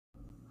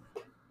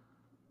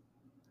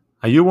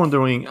Are you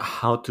wondering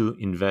how to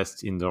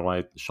invest in the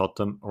right short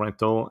term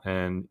rental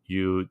and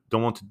you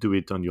don't want to do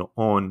it on your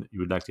own? You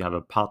would like to have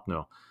a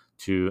partner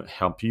to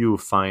help you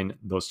find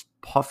those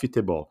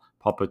profitable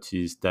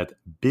properties that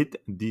beat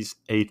this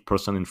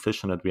 8%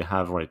 inflation that we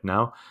have right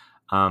now.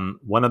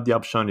 One of the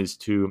options is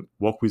to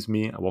work with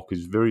me. I work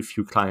with very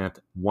few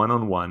clients one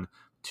on one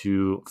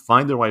to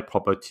find the right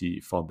property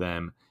for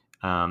them,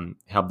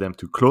 help them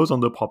to close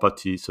on the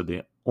property so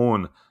they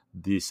own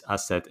this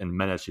asset and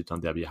manage it on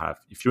their behalf.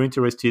 If you're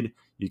interested,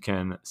 you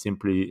can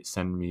simply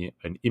send me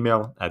an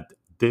email at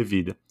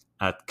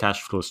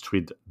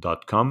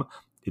david@cashflowstreet.com.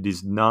 It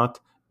is not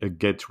a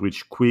get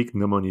rich quick,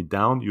 no money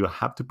down. You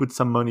have to put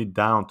some money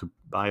down to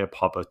buy a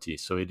property.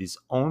 So it is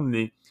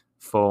only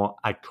for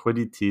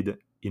accredited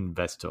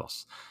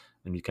investors.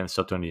 And you can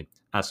certainly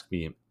ask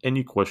me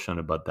any question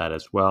about that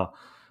as well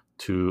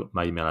to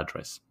my email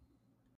address.